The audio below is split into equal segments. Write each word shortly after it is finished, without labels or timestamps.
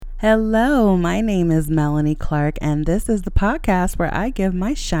Hello, my name is Melanie Clark, and this is the podcast where I give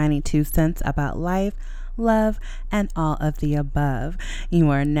my shiny 2 cents about life, love, and all of the above.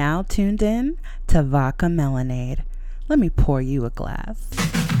 You are now tuned in to Vodka Melanade. Let me pour you a glass.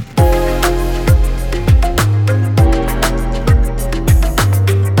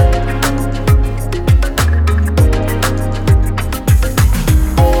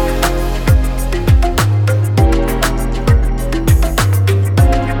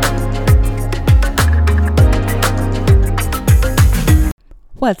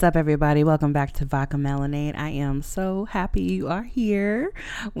 What's up, everybody? Welcome back to Vodka Melanade. I am so happy you are here.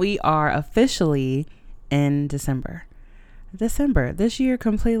 We are officially in December. This year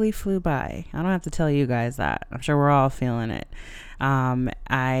completely flew by. I don't have to tell you guys that. I'm sure we're all feeling it.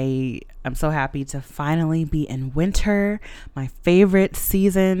 I am so happy to finally be in winter, my favorite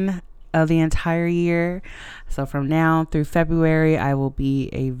season of the entire year. So from now through February, I will be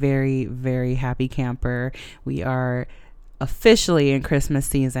a very, very happy camper. We are officially in Christmas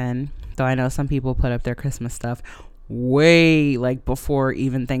season, though I know some people put up their Christmas stuff way before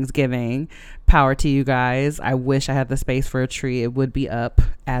even Thanksgiving. Power to you guys. I wish I had the space for a tree. It would be up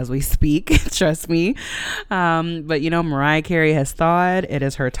as we speak. Trust me. But Mariah Carey has thawed. It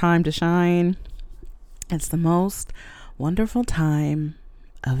is her time to shine. It's the most wonderful time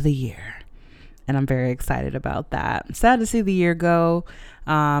of the year, and I'm very excited about that. I'm sad to see the year go.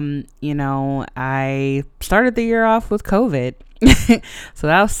 I started the year off with COVID, so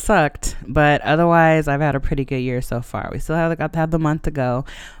that sucked, but otherwise I've had a pretty good year so far. We still have the month to go,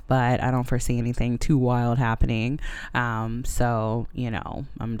 but I don't foresee anything too wild happening. So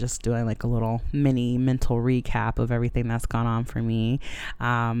I'm just doing a little mini mental recap of everything that's gone on for me.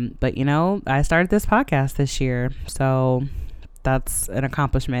 But I started this podcast this year, so that's an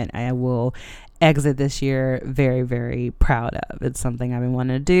accomplishment I will exit this year very, very proud of. It's something I've been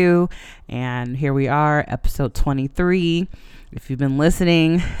wanting to do, and here we are, episode 23. If you've been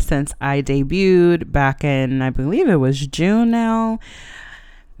listening since I debuted back in, I believe it was June now,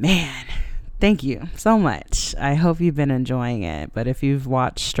 man, thank you so much. I hope you've been enjoying it. But if you've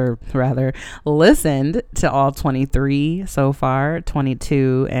watched, or rather listened to all 23 so far,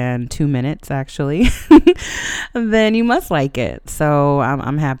 22 and 2 minutes actually, then you must like it. So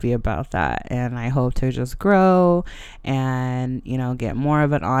I'm happy about that. And I hope to just grow and, get more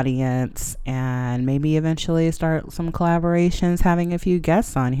of an audience, and maybe eventually start some collaborations, having a few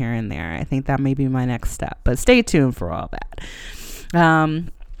guests on here and there. I think that may be my next step, but stay tuned for all that.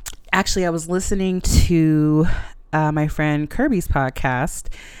 Actually, I was listening to my friend Kirby's podcast.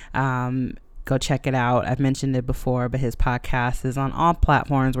 Go check it out. I've mentioned it before, but his podcast is on all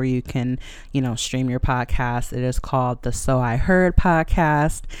platforms where you can, stream your podcast. It is called the So I Heard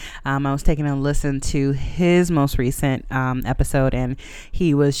podcast. I was taking a listen to his most recent episode, and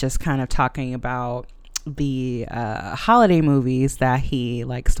he was just kind of talking about the holiday movies that he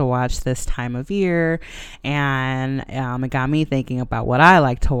likes to watch this time of year, and it got me thinking about what I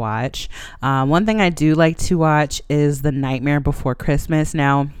like to watch. One thing I do like to watch is The Nightmare Before Christmas.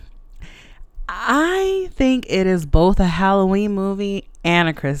 Now, I think it is both a Halloween movie and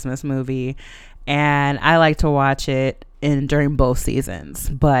a Christmas movie, and I like to watch it during both seasons,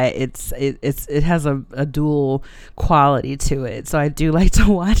 but it has a dual quality to it, so I do like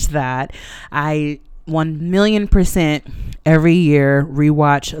to watch that. I 1,000,000% every year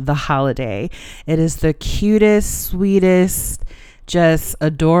rewatch The Holiday. It is the cutest, sweetest, just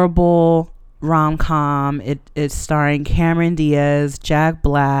adorable rom-com. It's starring Cameron Diaz, Jack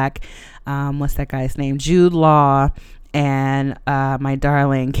Black, what's that guy's name, Jude Law, and my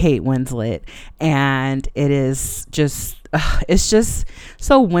darling Kate Winslet. And it is just it's just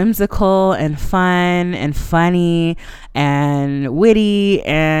so whimsical and fun and funny and witty,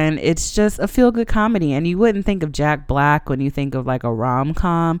 and it's just a feel-good comedy. And you wouldn't think of Jack Black when you think of a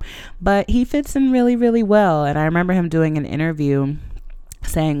rom-com, but he fits in really, really well. And I remember him doing an interview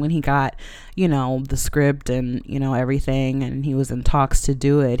saying when he got the script and everything, and he was in talks to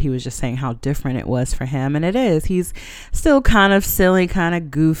do it, he was just saying how different it was for him. And it is, he's still kind of silly, kind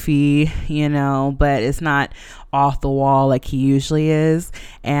of goofy, but it's not off the wall like he usually is,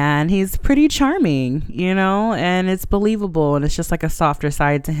 and he's pretty charming, and it's believable, and it's just a softer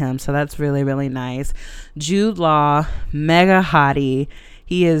side to him. So that's really, really nice. Jude Law, mega hottie.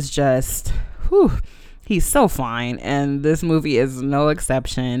 He is just he's so fine, and this movie is no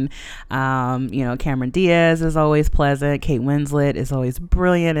exception. Cameron Diaz is always pleasant. Kate Winslet is always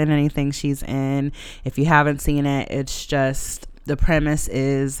brilliant in anything she's in. If you haven't seen it, it's just, the premise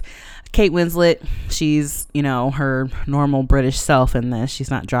is Kate Winslet, she's, her normal British self in this. She's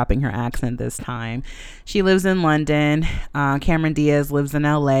not dropping her accent this time. She lives in London. Cameron Diaz lives in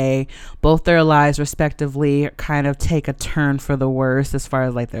LA. Both their lives, respectively, kind of take a turn for the worse as far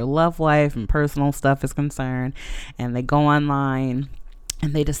as like their love life and personal stuff is concerned. And they go online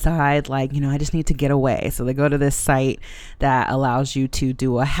and they decide, like, I just need to get away. So they go to this site that allows you to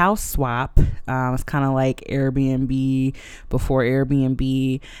do a house swap. It's kind of like Airbnb before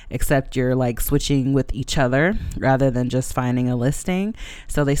Airbnb, except you're like switching with each other rather than just finding a listing.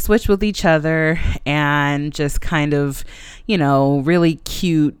 So they switch with each other and just kind of, really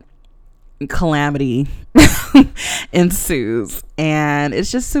cute calamity ensues, and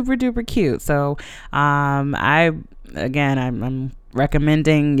it's just super duper cute. So I'm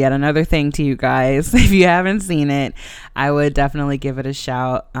recommending yet another thing to you guys. If you haven't seen it, I would definitely give it a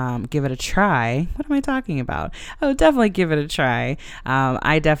shout. Give it a try. What am I talking about? I would definitely give it a try.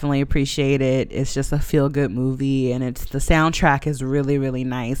 I definitely appreciate it. It's just a feel good movie, and the soundtrack is really, really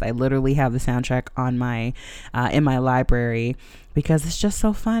nice. I literally have the soundtrack on my in my library because it's just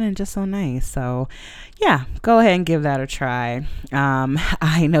so fun and just so nice. So yeah, go ahead and give that a try.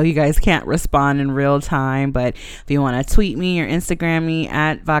 I know you guys can't respond in real time, but if you want to tweet me or Instagram me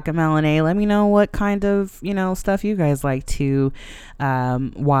at Vodka Melanade, let me know what kind of, stuff you guys like to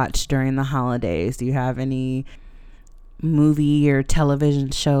watch during the holidays. Do you have any movie or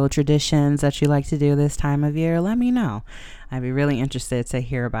television show traditions that you like to do this time of year? Let me know. I'd be really interested to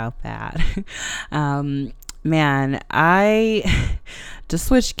hear about that. Man, I just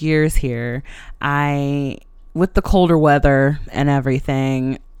switch gears here. With the colder weather and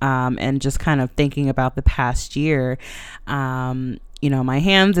everything, and just kind of thinking about the past year, my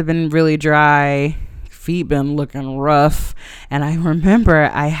hands have been really dry, feet been looking rough, and I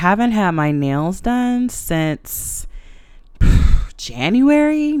remember I haven't had my nails done since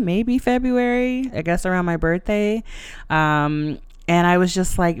January, maybe February, I guess around my birthday. And I was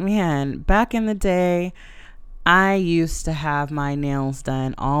just like, man, back in the day, I used to have my nails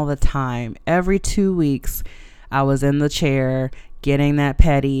done all the time. Every 2 weeks, I was in the chair getting that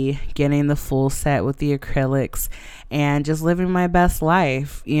pedi, getting the full set with the acrylics, and just living my best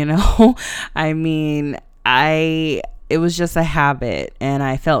life, I mean, it was just a habit, and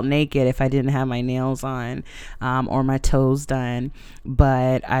I felt naked if I didn't have my nails on or my toes done.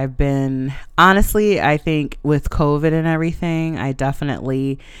 But honestly, I think with COVID and everything, I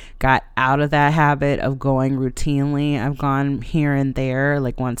definitely got out of that habit of going routinely. I've gone here and there,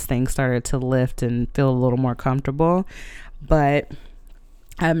 like once things started to lift and feel a little more comfortable, but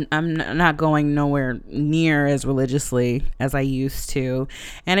I'm not going nowhere near as religiously as I used to.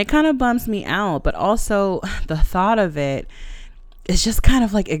 And it kind of bums me out, but also the thought of it is just kind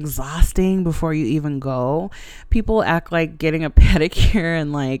of like exhausting before you even go. People act like getting a pedicure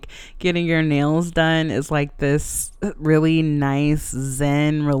and like getting your nails done is like this really nice,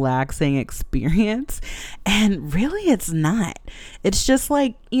 zen, relaxing experience. And really it's not. It's just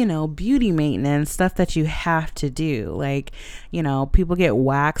like, beauty maintenance, stuff that you have to do. Like, people get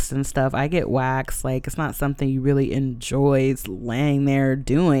waxed and stuff. I get waxed. Like, it's not something you really enjoy laying there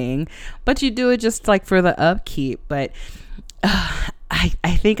doing, but you do it just like for the upkeep. But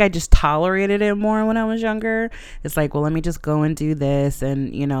I think I just tolerated it more when I was younger. It's like, well, let me just go and do this,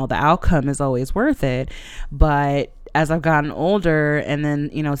 and the outcome is always worth it. But as I've gotten older, and then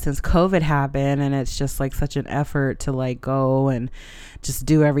since COVID happened, and it's just like such an effort to like go and just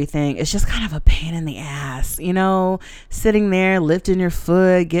do everything, it's just kind of a pain in the ass, sitting there lifting your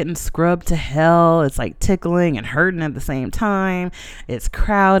foot, getting scrubbed to hell. It's like tickling and hurting at the same time. It's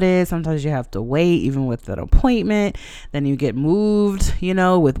crowded. Sometimes you have to wait even with an appointment. Then you get moved,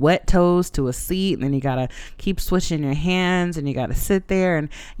 with wet toes to a seat, and then you gotta keep switching your hands, and you gotta sit there, and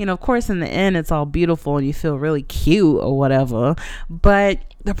of course in the end it's all beautiful and you feel really cute or whatever, but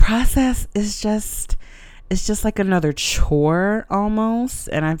the process is just, it's just like another chore almost.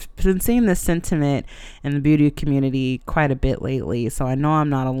 And I've been seeing this sentiment in the beauty community quite a bit lately, so I know I'm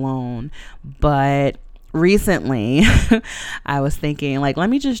not alone. But recently I was thinking, like, let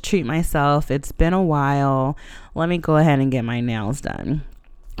me just treat myself. It's been a while. Let me go ahead and get my nails done.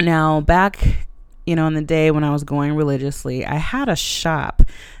 Now, back in the day when I was going religiously, I had a shop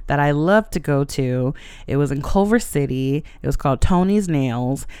that I loved to go to. It was in Culver City. It was called Tony's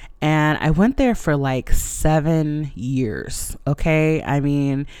Nails, and I went there for like 7 years. Okay, I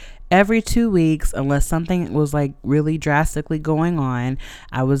mean, every 2 weeks, unless something was like really drastically going on,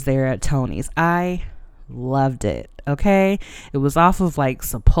 I was there at Tony's. I loved it. Okay, it was off of like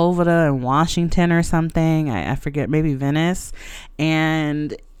Sepulveda in Washington or something. I forget, maybe Venice.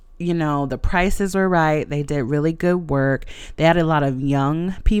 And the prices were right. They did really good work. They had a lot of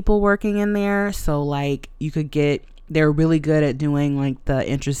young people working in there. So like they're really good at doing like the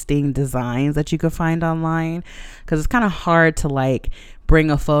interesting designs that you could find online, because it's kind of hard to like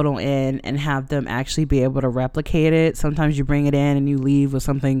bring a photo in and have them actually be able to replicate it. Sometimes you bring it in and you leave with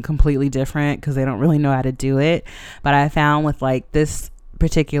something completely different because they don't really know how to do it. But I found with like this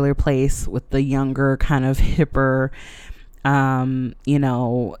particular place with the younger kind of hipper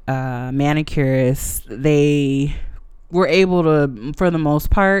manicurists, they were able to, for the most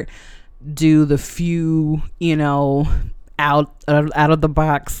part, do the few out of the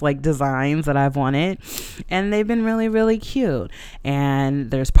box like designs that I've wanted, and they've been really, really cute.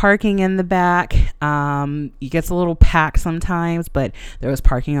 And there's parking in the back. It gets a little packed sometimes, but there was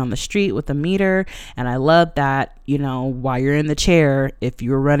parking on the street with a meter, and I love that. While you're in the chair, if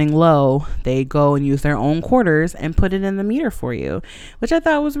you're running low, they go and use their own quarters and put it in the meter for you, which I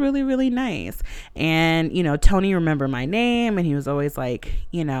thought was really, really nice. And Tony remembered my name, and he was always like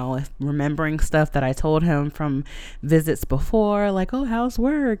remembering stuff that I told him from visits before, like, oh, how's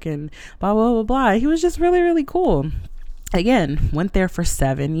work and blah blah blah blah. He was just really, really cool. Again, went there for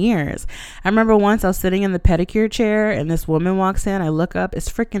 7 years. I remember once I was sitting in the pedicure chair and this woman walks in. I look up, it's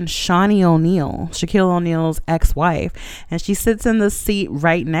freaking Shawnee O'Neal, Shaquille O'Neal's ex-wife, and she sits in the seat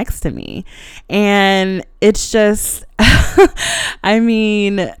right next to me. And it's just I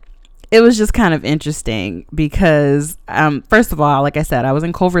mean, it was just kind of interesting because first of all, like I said, I was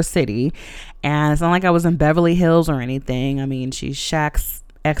in Culver City, and it's not like I was in Beverly Hills or anything. I mean, she's Shaq's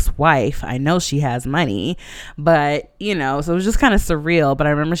ex-wife. I know she has money, but so it was just kind of surreal. But I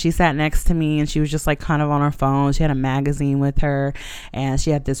remember she sat next to me and she was just like kind of on her phone. She had a magazine with her, and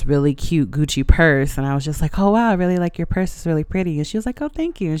she had this really cute Gucci purse, and I was just like, oh wow, I really like your purse, it's really pretty. And she was like, oh,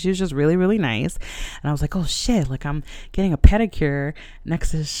 thank you. And she was just really, really nice. And I was like, oh shit, like I'm getting a pedicure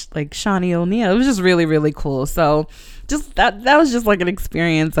next to like Shawnee O'Neal. It was just really, really cool. So just that was just like an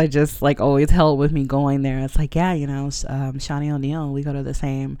experience I just like always held with me going there. It's like, yeah, Shawnee O'Neal, we go to the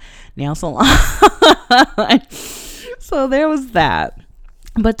same nail salon. So there was that.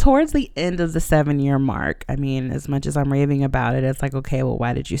 But towards the end of the 7-year mark, I mean, as much as I'm raving about it, it's like, okay, well,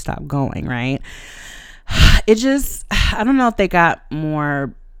 why did you stop going, right? It just, I don't know if they got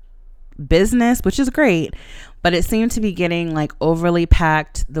more business, which is great, but it seemed to be getting like overly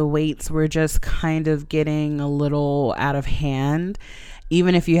packed. The waits were just kind of getting a little out of hand,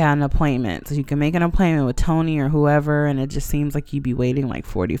 even if you had an appointment. So you can make an appointment with Tony or whoever, and it just seems like you'd be waiting like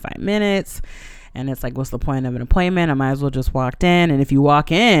 45 minutes. And it's like, what's the point of an appointment? I might as well just walk in. And if you walk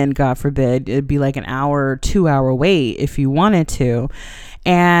in, God forbid, it'd be like an hour, 2-hour wait if you wanted to.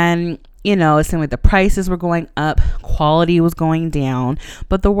 And it seemed like the prices were going up, quality was going down.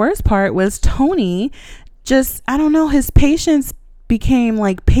 But the worst part was Tony just, I don't know, his patience became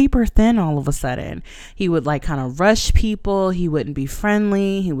like paper thin all of a sudden. He would like kind of rush people. He wouldn't be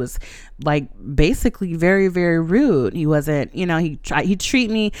friendly. He was like basically very, very rude. He wasn't, he'd treat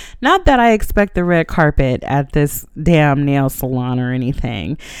me, not that I expect the red carpet at this damn nail salon or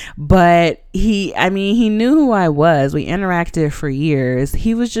anything, but he knew who I was. We interacted for years.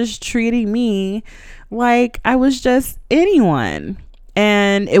 He was just treating me like I was just anyone.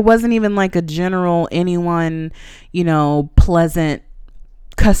 And it wasn't even like a general anyone, pleasant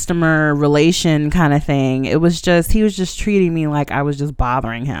customer relation kind of thing. It was just, he was just treating me like I was just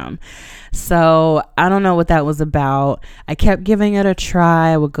bothering him. So I don't know what that was about. I kept giving it a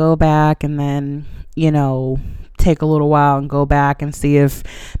try. I would go back and then, take a little while and go back and see if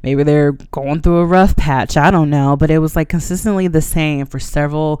maybe they're going through a rough patch. I don't know, but it was like consistently the same for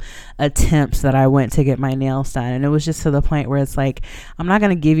several attempts that I went to get my nails done. And it was just to the point where it's like, I'm not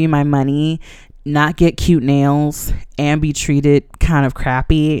going to give you my money, not get cute nails, and be treated kind of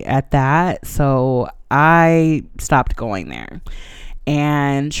crappy at that. So I stopped going there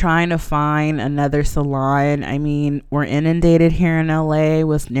and trying to find another salon. I mean, we're inundated here in LA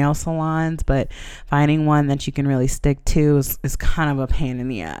with nail salons, but finding one that you can really stick to is kind of a pain in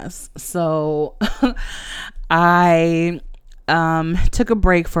the ass. So I took a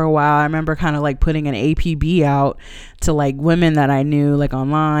break for a while. I remember kind of like putting an APB out to like women that I knew like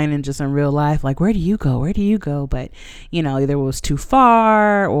online and just in real life, like, where do you go? But either it was too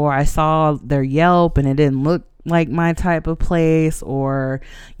far, or I saw their Yelp and it didn't look like my type of place, or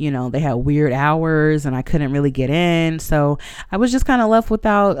they had weird hours and I couldn't really get in. So I was just kind of left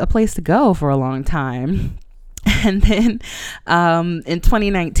without a place to go for a long time. And then in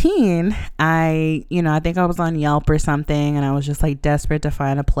 2019, I think I was on Yelp or something, and I was just like desperate to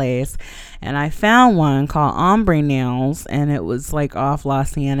find a place. And I found one called Ombre Nails, and it was like off La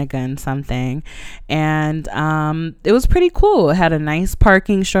Cienega and something. And it was pretty cool. It had a nice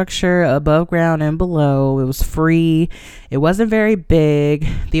parking structure above ground and below. It was free. It wasn't very big.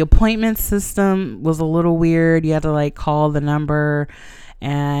 The appointment system was a little weird. You had to like call the number,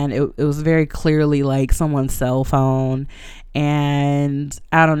 and it was very clearly like someone's cell phone, and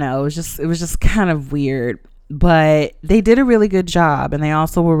I don't know, it was just kind of weird, but they did a really good job, and they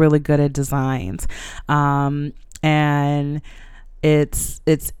also were really good at designs. And it's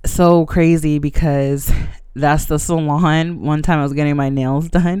so crazy because that's the salon one time I was getting my nails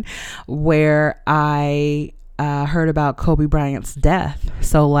done where I heard about Kobe Bryant's death.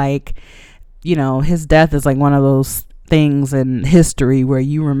 So like, his death is like one of those things in history where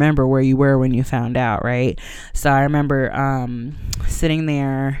you remember where you were when you found out, right? So I remember sitting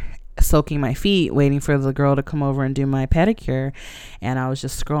there soaking my feet, waiting for the girl to come over and do my pedicure, and I was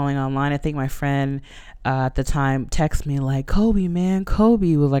just scrolling online. I think my friend at the time texted me like, Kobe, man,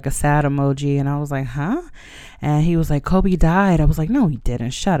 Kobe, with like a sad emoji, and I was like, huh? And he was like, Kobe died. I was like, no, he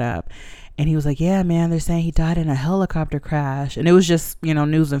didn't, shut up. And he was like, yeah, man, they're saying he died in a helicopter crash. And it was just,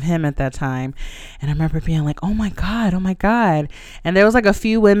 news of him at that time. And I remember being like, oh my God. And there was like a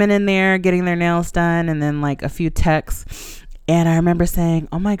few women in there getting their nails done, and then like a few texts. And I remember saying,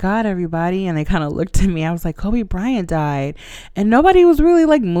 oh my God, everybody. And they kind of looked at me. I was like, Kobe Bryant died. And nobody was really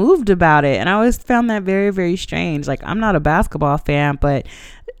like moved about it. And I always found that very, very strange. Like, I'm not a basketball fan, but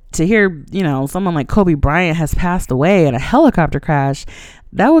to hear, someone like Kobe Bryant has passed away in a helicopter crash,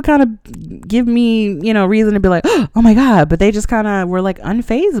 that would kind of give me, reason to be like, oh my God. But they just kind of were like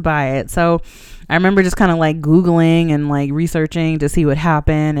unfazed by it. So I remember just kind of like Googling and like researching to see what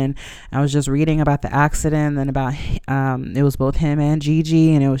happened. And I was just reading about the accident and about, it was both him and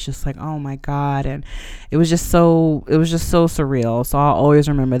Gigi. And it was just like, oh my God. And it was just so surreal. So I'll always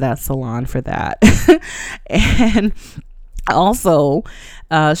remember that salon for that. And also,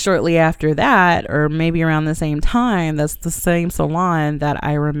 shortly after that, or maybe around the same time, that's the same salon that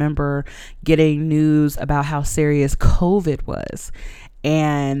I remember getting news about how serious COVID was.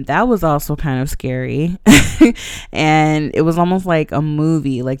 And that was also kind of scary. And it was almost like a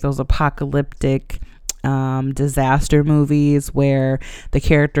movie, like those apocalyptic disaster movies where the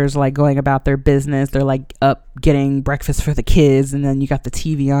characters like going about their business. They're like up getting breakfast for the kids, and then you got the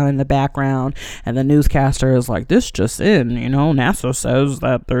TV on in the background, and the newscaster is like, this just in, NASA says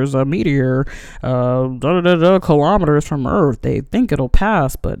that there's a meteor kilometers from Earth. They think it'll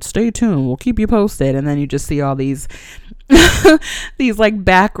pass, but stay tuned, we'll keep you posted. And then you just see all these these like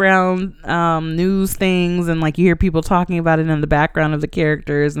background news things, and like you hear people talking about it in the background of the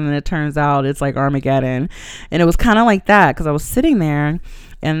characters, and then it turns out it's like Armageddon. And it was kind of like that because I was sitting there,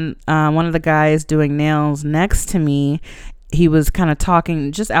 and one of the guys doing nails next to me, he was kind of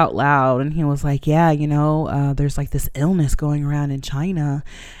talking just out loud, and he was like, yeah, there's like this illness going around in China,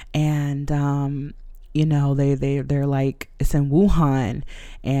 and they're like, it's in Wuhan,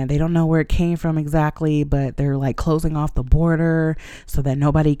 and they don't know where it came from exactly, but they're like closing off the border so that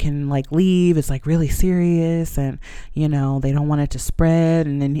nobody can like leave. It's like really serious, and they don't want it to spread.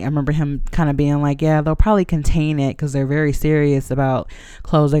 And then I remember him kind of being like, yeah, they'll probably contain it because they're very serious about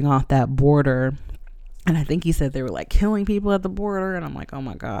closing off that border. And I think he said they were like killing people at the border, and I'm like, oh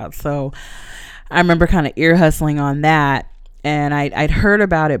my God. So I remember kind of ear hustling on that. And I'd heard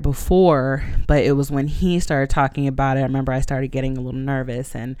about it before, but it was when he started talking about it, I remember I started getting a little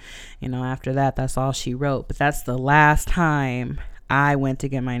nervous. And, after that, that's all she wrote. But that's the last time I went to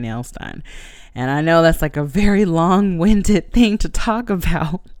get my nails done. And I know that's like a very long-winded thing to talk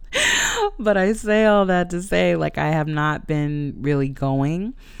about. But I say all that to say, like, I have not been really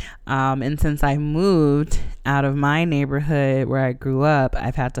going. And since I moved out of my neighborhood where I grew up,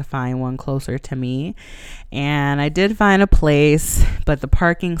 I've had to find one closer to me. And I did find a place, but the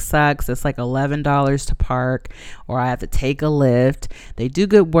parking sucks. It's like $11 to park, or I have to take a lift. They do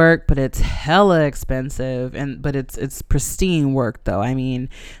good work, but it's hella expensive. But it's pristine work, though. I mean,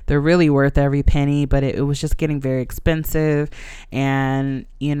 they're really worth every penny, but it was just getting very expensive. And,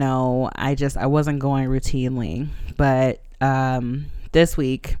 I wasn't going routinely. But this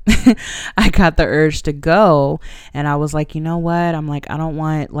week I got the urge to go, and I was like, you know what, I'm like, I don't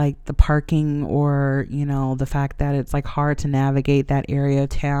want like the parking or the fact that it's like hard to navigate that area of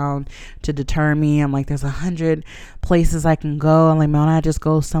town to deter me. I'm like, there's 100 places I can go. I'm like, why don't I just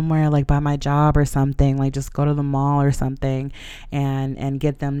go somewhere like by my job or something, like just go to the mall or something and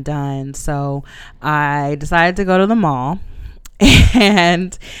get them done. So I decided to go to the mall,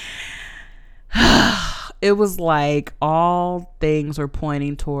 and it was like all things were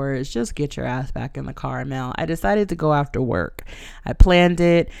pointing towards just get your ass back in the car, Mel. I decided to go after work. I planned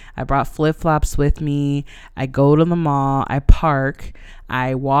it. I brought flip-flops with me. I go to the mall. I park.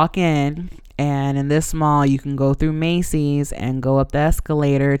 I walk in. And in this mall, you can go through Macy's and go up the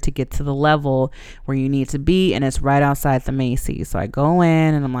escalator to get to the level where you need to be. And it's right outside the Macy's. So I go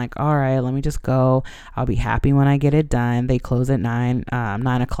in and I'm like, all right, let me just go. I'll be happy when I get it done. They close at 9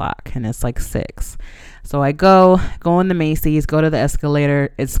 o'clock and it's like 6. So I go in the Macy's, go to the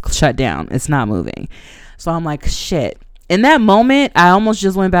escalator. It's shut down. It's not moving. So I'm like, shit. In that moment, I almost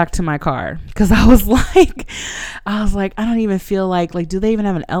just went back to my car because I was like, I don't even feel like, do they even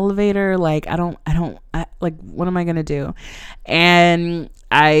have an elevator? Like, what am I going to do? And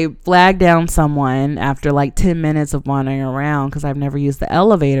I flagged down someone after like 10 minutes of wandering around because I've never used the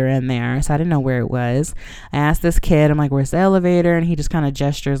elevator in there. So I didn't know where it was. I asked this kid, I'm like, where's the elevator? And he just kind of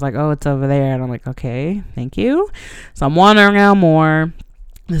gestures like, oh, it's over there. And I'm like, okay, thank you. So I'm wandering around more.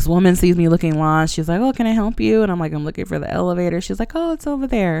 This woman sees me looking lost. She's like, oh, can I help you? And I'm like, I'm looking for the elevator. She's like, oh, it's over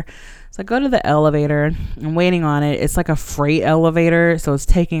there. So I go to the elevator. I'm waiting on it. It's like a freight elevator. So it's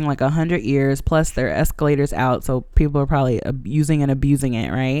taking like 100 years. Plus their escalators out. So people are probably using and abusing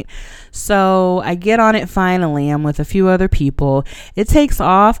it, right? So I get on it finally. I'm with a few other people. It takes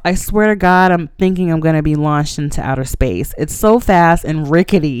off. I swear to God, I'm thinking I'm going to be launched into outer space. It's so fast and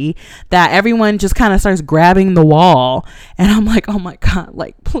rickety that everyone just kind of starts grabbing the wall. And I'm like, oh my God,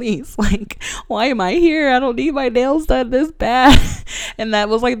 like, please, like, why am I here? I don't need my nails done this bad. And that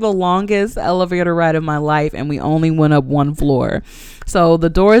was like the longest elevator ride of my life, and we only went up one floor. So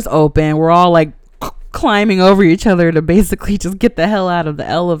the doors open, we're all like climbing over each other to basically just get the hell out of the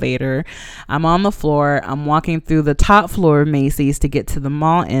elevator. I'm on the floor. I'm walking through the top floor of Macy's to get to the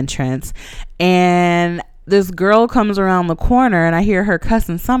mall entrance, and this girl comes around the corner and I hear her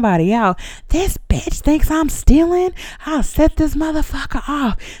cussing somebody out. This bitch thinks I'm stealing. I'll set this motherfucker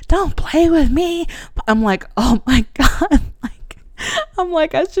off. Don't play with me. I'm like, oh my God. I'm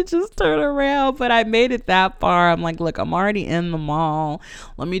like, I should just turn around, but I made it that far. I'm like, look, I'm already in the mall.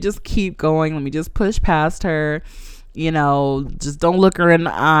 Let me just keep going. Let me just push past her. Just don't look her in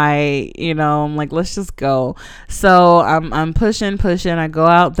the eye. I'm like, let's just go. So I'm pushing. I go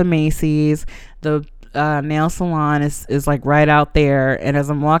out the Macy's. The nail salon is like right out there, and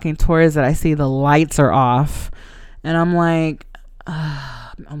as I'm walking towards it, I see the lights are off, and I'm like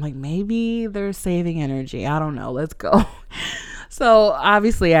maybe they're saving energy. I don't know. Let's go. So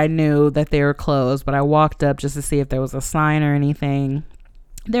obviously I knew that they were closed, but I walked up just to see if there was a sign or anything.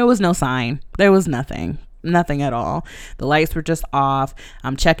 There was no sign. There was nothing at all. The lights were just off.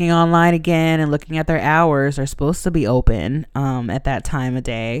 I'm checking online again and looking at their hours. They're supposed to be open at that time of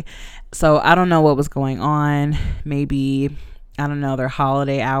day. So I don't know what was going on. Maybe, I don't know, their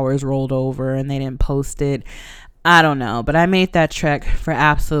holiday hours rolled over and they didn't post it. I don't know, but I made that trek for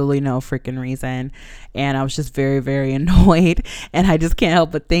absolutely no freaking reason, and I was just very, very annoyed, and I just can't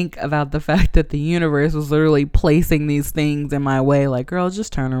help but think about the fact that the universe was literally placing these things in my way, like, girl,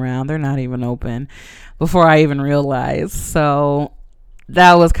 just turn around, they're not even open, before I even realized. So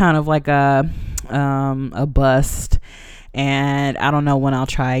that was kind of like a bust, and I don't know when I'll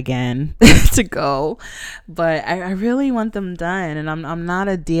try again to go, but I really want them done, and I'm not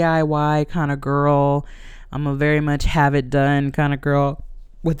a DIY kind of girl. I'm a very much have it done kind of girl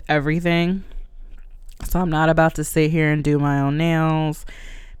with everything. So I'm not about to sit here and do my own nails,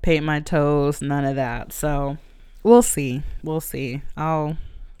 paint my toes, none of that. So we'll see. I'll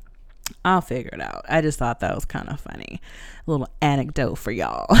figure it out. I just thought that was kind of funny. A little anecdote for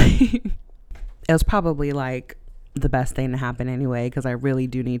y'all. It was probably like the best thing to happen anyway, because I really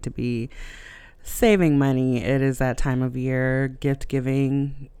do need to be saving money. It is that time of year. Gift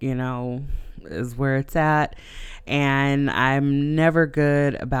giving, is where it's at, and I'm never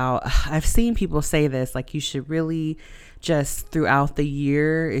good about, I've seen people say this, like, you should really just throughout the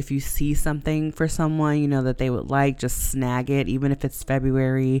year, if you see something for someone that they would like, just snag it, even if it's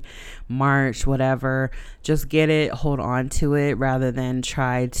February, March, whatever, just get it, hold on to it, rather than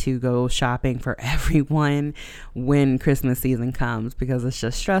try to go shopping for everyone when Christmas season comes, because it's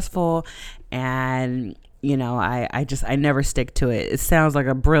just stressful. And I never stick to it. It sounds like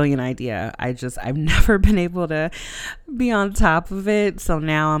a brilliant idea. I've never been able to be on top of it. So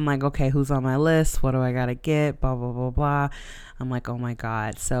now I'm like, okay, who's on my list? What do I got to get? Blah, blah, blah, blah. I'm like, oh my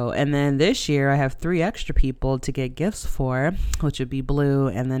God. So, and then this year I have 3 extra people to get gifts for, which would be Blue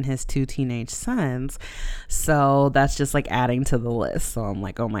and then his 2 teenage sons. So that's just like adding to the list. So I'm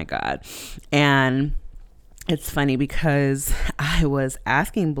like, oh my God. And it's funny because I was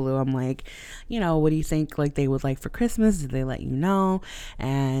asking Blue, I'm like, what do you think like they would like for Christmas? Did they let you know?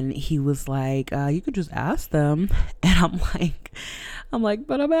 And he was like, you could just ask them. And I'm like,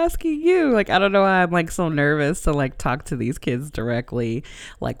 but I'm asking you. Like, I don't know why I'm like so nervous to like talk to these kids directly,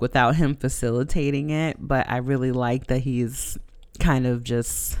 like without him facilitating it. But I really like that he's kind of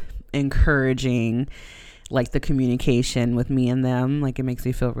just encouraging like the communication with me and them. Like, it makes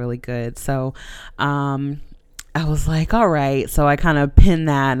me feel really good. So I was like, all right. So I kind of pinned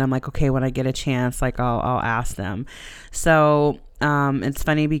that, and I'm like, okay, when I get a chance, like I'll ask them. So it's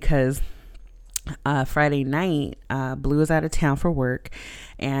funny because Friday night, Blue was out of town for work,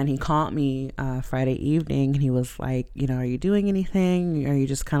 and he called me Friday evening, and he was like, are you doing anything? Are you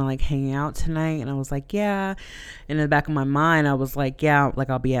just kind of like hanging out tonight? And I was like, yeah. In the back of my mind, I was like, yeah, like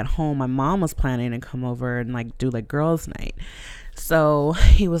I'll be at home. My mom was planning to come over and like do like girls' night. So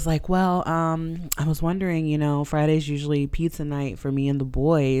he was like, well, I was wondering, Friday's usually pizza night for me and the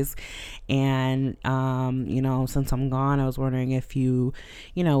boys. And, since I'm gone, I was wondering if you,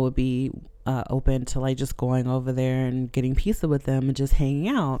 would be open to like just going over there and getting pizza with them and just hanging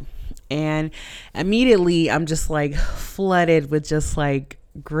out. And immediately I'm just like flooded with just like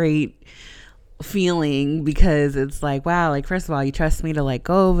great feeling, because it's like, wow, like first of all, you trust me to like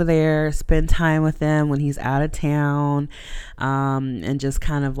go over there, spend time with them when he's out of town, and just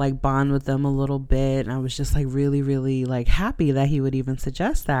kind of like bond with them a little bit. And I was just like really, really like happy that he would even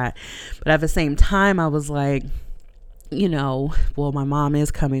suggest that. But at the same time, I was like, well, my mom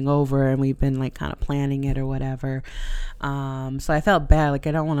is coming over and we've been like kind of planning it or whatever. So I felt bad. Like,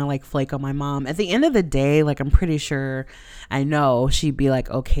 I don't want to like flake on my mom. At the end of the day, like, I'm pretty sure, I know she'd be like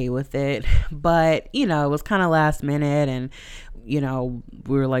okay with it, but it was kind of last minute, and we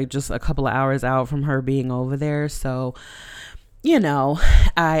were like just a couple of hours out from her being over there. So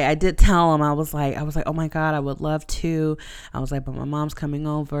I did tell him, I was like, oh my God, I would love to. I was like, but my mom's coming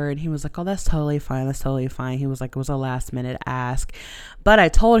over. And he was like, oh, that's totally fine. That's totally fine. He was like, it was a last minute ask. But I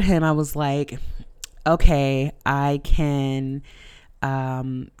told him, I was like, okay, I can,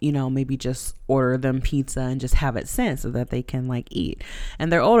 maybe just order them pizza and just have it sent so that they can like eat.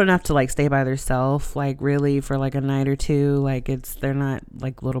 And they're old enough to like stay by themselves, like really for like a night or two. Like they're not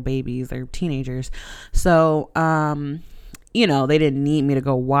like little babies, they're teenagers. So, they didn't need me to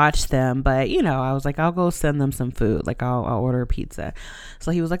go watch them, but I was like, I'll go send them some food. Like I'll order a pizza.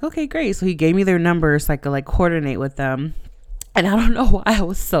 So he was like, okay, great. So he gave me their numbers so I could like coordinate with them. And I don't know why I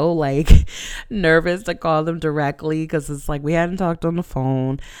was so like nervous to call them directly, because it's like we hadn't talked on the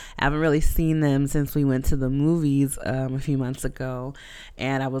phone. I haven't really seen them since we went to the movies a few months ago.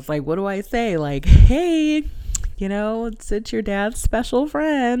 And I was like, what do I say? Like, hey, it's your dad's special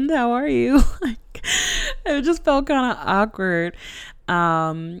friend. How are you? Like, it just felt kind of awkward.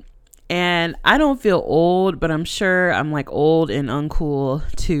 And I don't feel old, but I'm sure I'm like old and uncool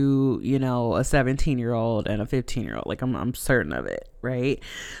to, a 17-year-old and a 15-year-old. Like I'm certain of it. Right.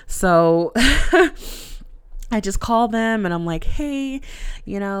 So I just called them and I'm like, hey,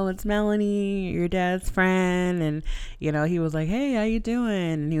 it's Melanie, your dad's friend. And, he was like, hey, how you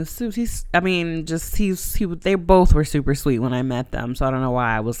doing? And they both were super sweet when I met them. So I don't know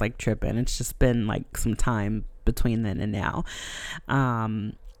why I was like tripping. It's just been like some time between then and now.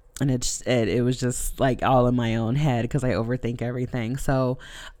 And it was just like all in my own head because I overthink everything. So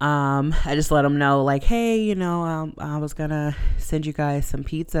I just let them know like, hey, I was gonna send you guys some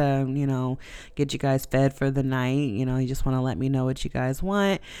pizza and get you guys fed for the night. You just want to let me know what you guys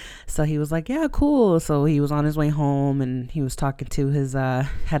want. So he was like, yeah, cool. So he was on his way home and he was talking to his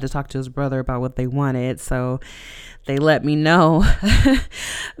had to talk to his brother about what they wanted. So they let me know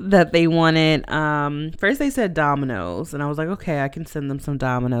that they wanted, first they said Domino's, and I was like, okay, I can send them some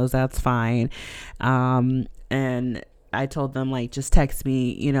Domino's. That's fine. And I told them like, just text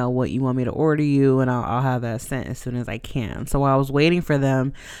me, what you want me to order you, and I'll have that sent as soon as I can. So while I was waiting for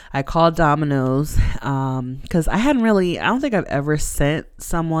them, I called Domino's, cause I don't think I've ever sent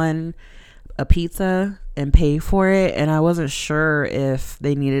someone a pizza and pay for it, and I wasn't sure if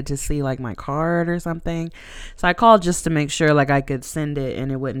they needed to see like my card or something. So I called just to make sure like I could send it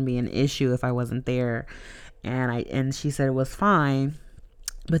and it wouldn't be an issue if I wasn't there. And she said it was fine.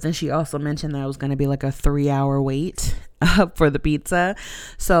 But then she also mentioned that it was going to be like a 3-hour wait for the pizza.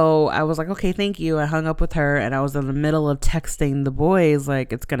 So I was like, okay, thank you. I hung up with her, and I was in the middle of texting the boys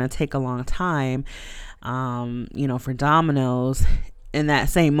like it's going to take a long time, for Domino's. In that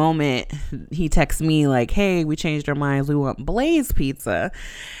same moment, he texts me like, hey, we changed our minds. We want Blaze pizza.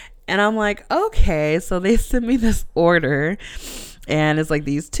 And I'm like, okay. So they sent me this order. And it's like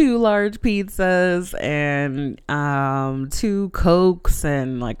these 2 large pizzas and 2 Cokes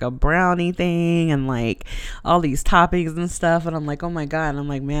and like a brownie thing and like all these toppings and stuff. And I'm like, oh my God. And I'm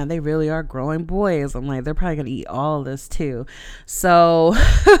like, man, they really are growing boys. I'm like, they're probably gonna eat all of this too. So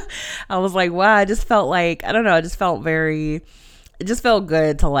I was like, wow, I just felt like, I don't know, it just felt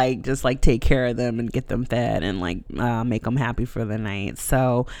good to like just like take care of them and get them fed and like make them happy for the night.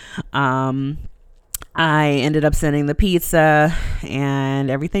 So I ended up sending the pizza and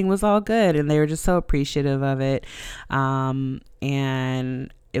everything was all good and they were just so appreciative of it.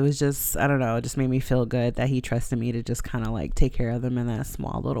 And it was just, I don't know, it just made me feel good that he trusted me to just kind of like take care of them in that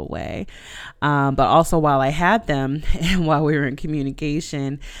small little way. But also while I had them and while we were in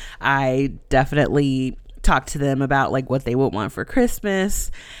communication, I definitely talked to them about like what they would want for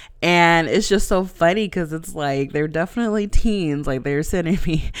Christmas. And it's just so funny because it's like they're definitely teens. Like they're sending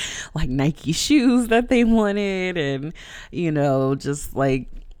me like Nike shoes that they wanted and, you know, just like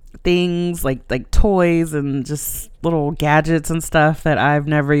things like toys and just little gadgets and stuff that I've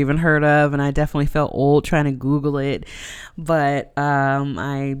never even heard of. And I definitely felt old trying to Google it. But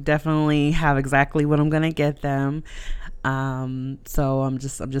I definitely have exactly what I'm going to get them. So I'm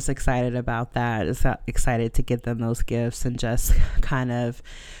just excited about that. Just excited to get them those gifts and just kind of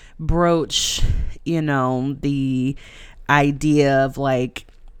broach, you know, the idea of like,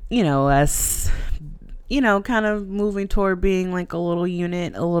 you know, us, you know, kind of moving toward being like a little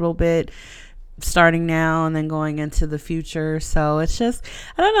unit a little bit starting now and then going into the future. So it's just,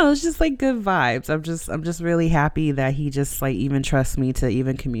 I don't know, it's just like good vibes. I'm just really happy that he just like even trusts me to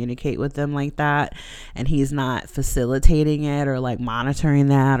even communicate with them like that, and he's not facilitating it or like monitoring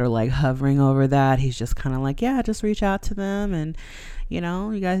that or like hovering over that. He's just kind of like, yeah, just reach out to them and, you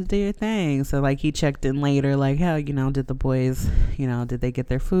know, you guys do your thing. So like he checked in later like, hell, you know, did the boys, you know, did they get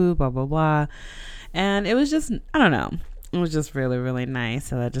their food, blah blah blah. And it was just, I don't know, it was just really, really nice.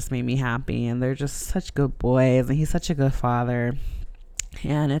 So that just made me happy. And they're just such good boys. And he's such a good father.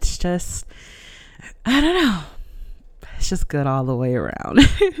 And it's just, I don't know. It's just good all the way around.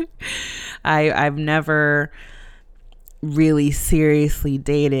 I've never really seriously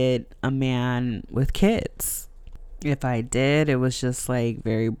dated a man with kids. If I did, it was just like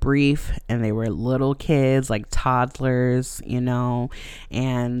very brief, and they were little kids, like toddlers, you know,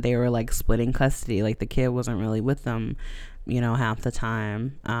 and they were like splitting custody. Like the kid wasn't really with them, you know, half the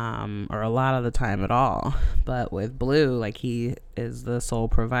time, or a lot of the time at all. But with Blue, like he is the sole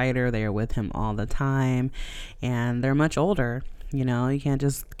provider. They are with him all the time, and they're much older. You know, you can't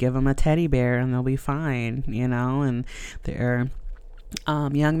just give them a teddy bear and they'll be fine, you know, and they're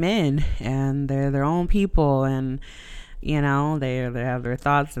young men and they're their own people, and you know they have their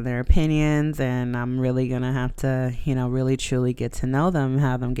thoughts and their opinions, and I'm really gonna have to, you know, really truly get to know them,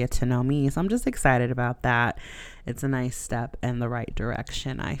 have them get to know me. So I'm just excited about that. It's a nice step in the right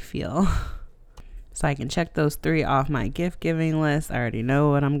direction, I feel. So I can check those 3 off my gift giving list. I already know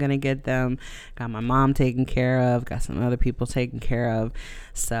what I'm going to get them. Got my mom taken care of. Got some other people taken care of.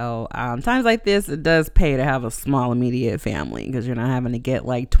 So times like this, it does pay to have a small immediate family, because you're not having to get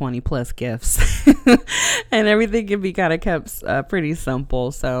like 20 plus gifts. And everything can be kind of kept pretty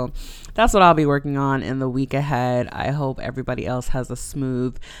simple. So that's what I'll be working on in the week ahead. I hope everybody else has a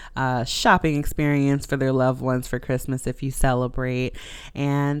smooth shopping experience for their loved ones for Christmas if you celebrate.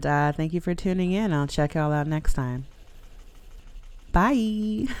 And thank you for tuning in. I'll check y'all out next time.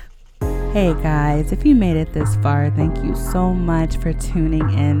 Bye. Hey guys, if you made it this far, thank you so much for tuning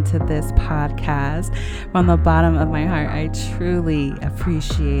in to this podcast. From the bottom of my heart, I truly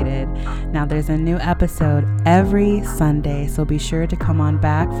appreciate it. Now there's a new episode every Sunday, so be sure to come on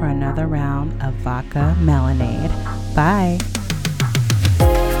back for another round of Vodka Melanade. Bye.